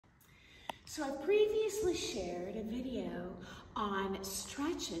So I previously shared a video on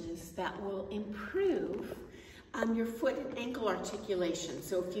stretches that will improve your foot and ankle articulation.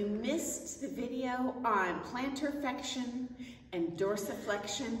 So if you missed the video on plantar flexion and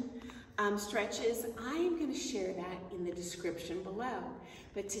dorsiflexion stretches, I am going to share that in the description below.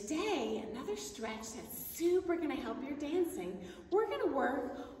 But today, another stretch that's super going to help your dancing, we're going to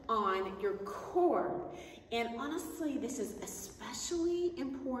work on your core. And honestly, this is especially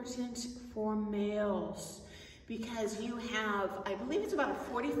important for males because you have, I believe it's about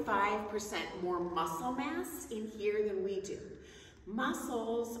a 45% more muscle mass in here than we do.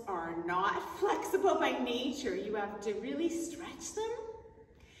 Muscles are not flexible by nature. You have to really stretch them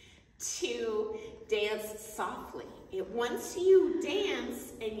to dance softly. Once you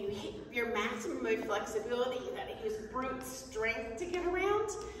dance and you hit your maximum of flexibility, you gotta use brute strength to get around.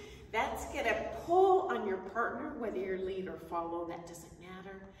 That's gonna pull on your partner, whether you're lead or follow, that doesn't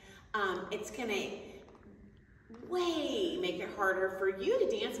matter. It's gonna make it harder for you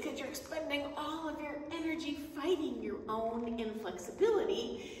to dance because you're expending all of your energy fighting your own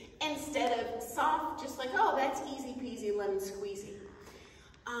inflexibility instead of soft, just like, oh, that's easy peasy lemon squeezy.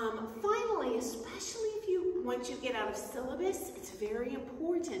 Finally, especially once you get out of syllabus, it's very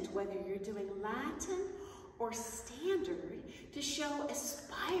important whether you're doing Latin or standard to show a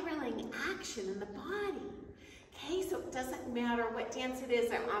spiraling action in the body. Okay, so it doesn't matter what dance it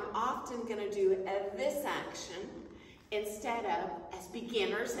is. I'm often going to do this action instead of as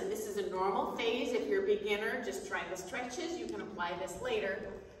beginners, and this is a normal phase. If you're a beginner, just try the stretches. You can apply this later.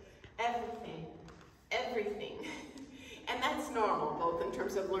 Everything. And that's normal, both in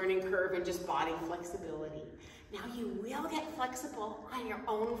terms of learning curve and just body flexibility. Now you will get flexible on your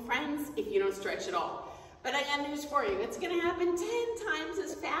own friends if you don't stretch at all. But I got news for you. It's gonna happen 10 times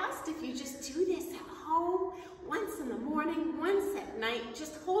as fast if you just do this at home, once in the morning, once at night.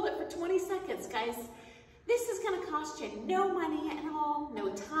 Just hold it for 20 seconds, guys. This is gonna cost you no money at all,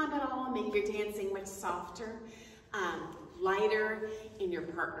 no time at all, make your dancing much softer, lighter in your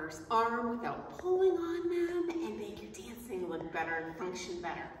partner's arm without pulling on them, and make your dancing look better and function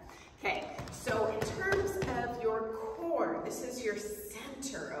better. Okay, so in terms of your core, this is your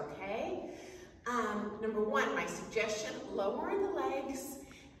center, okay? Number one, my suggestion, lower the legs,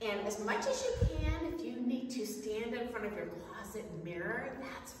 and as much as you can, if you need to stand in front of your closet mirror,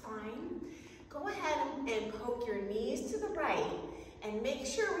 that's fine. Go ahead and poke your knees to the right, and make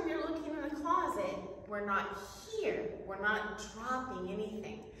sure when you're looking in the closet, we're not here. We're not dropping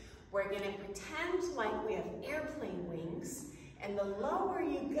anything. We're gonna pretend like we have airplane wings, and the lower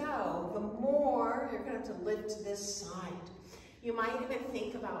you go, the more you're gonna have to lift this side. You might even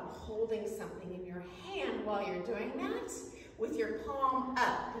think about holding something in your hand while you're doing that with your palm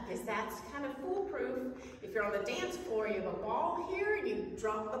up, because that's kind of foolproof. If you're on the dance floor, you have a ball here, and you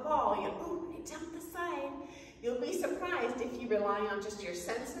drop the ball, you jump the side. You'll be surprised if you rely on just your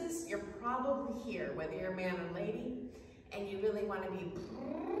senses. You're probably here, whether you're a man or lady, and you really want to be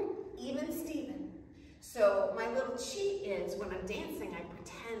even Steven. So my little cheat is when I'm dancing, I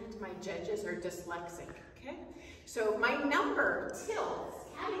pretend my judges are dyslexic, okay? So if my number tilts,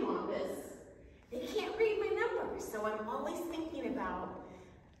 counting on this, they can't read my number. So I'm always thinking about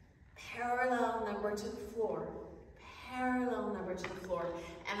parallel number to the floor, parallel number to the floor,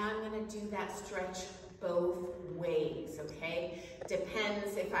 and I'm gonna do that stretch both ways, okay?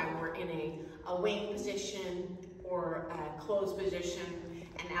 Depends if I were in a wing position or a closed position,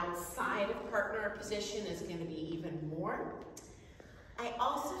 and outside of partner position is gonna be even more. I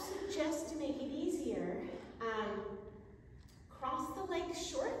also suggest, to make it easier, cross the legs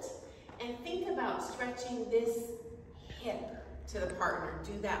short and think about stretching this hip to the partner.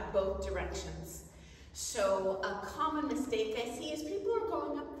 Do that both directions. So a common mistake I see is people are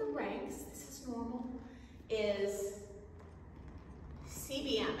going up the ranks, this is normal, is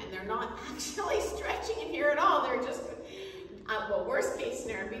CBM, and they're not actually stretching in here at all. They're just, well, worst case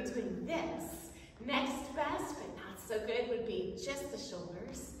scenario would be doing this. Next best, but not so good, would be just the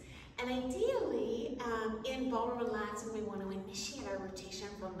shoulders. And ideally, in ballroom and Latin, we want to initiate our rotation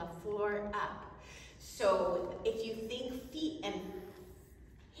from the floor up. So if you think feet and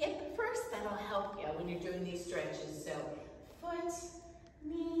hip first, that'll help you when you're doing these stretches. So foot,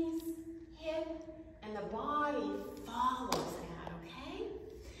 knees, hip, and the body follows that, okay?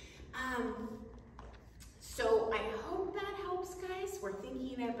 So I hope that helps, guys. We're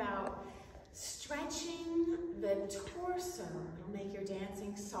thinking about stretching the torso. It'll make your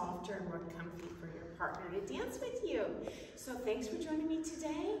dancing softer and more comfy for your partner to dance with you. So thanks for joining me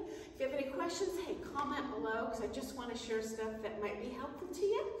today. If you have any questions, hey, comment below, because I just want to share stuff that might be helpful to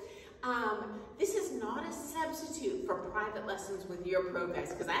you. This is not a substitute for private lessons with your pro guys,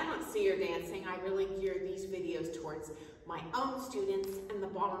 because I don't see your dancing. I really gear these videos towards my own students and the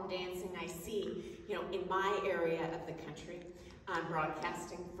ballroom dancing I see, you know, in my area of the country. I'm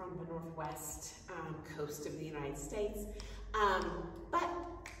broadcasting from the northwest coast of the United States. But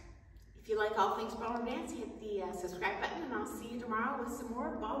if you like all things ballroom dance, hit the subscribe button, and I'll see you tomorrow with some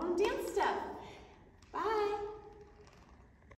more ballroom dance stuff. Bye.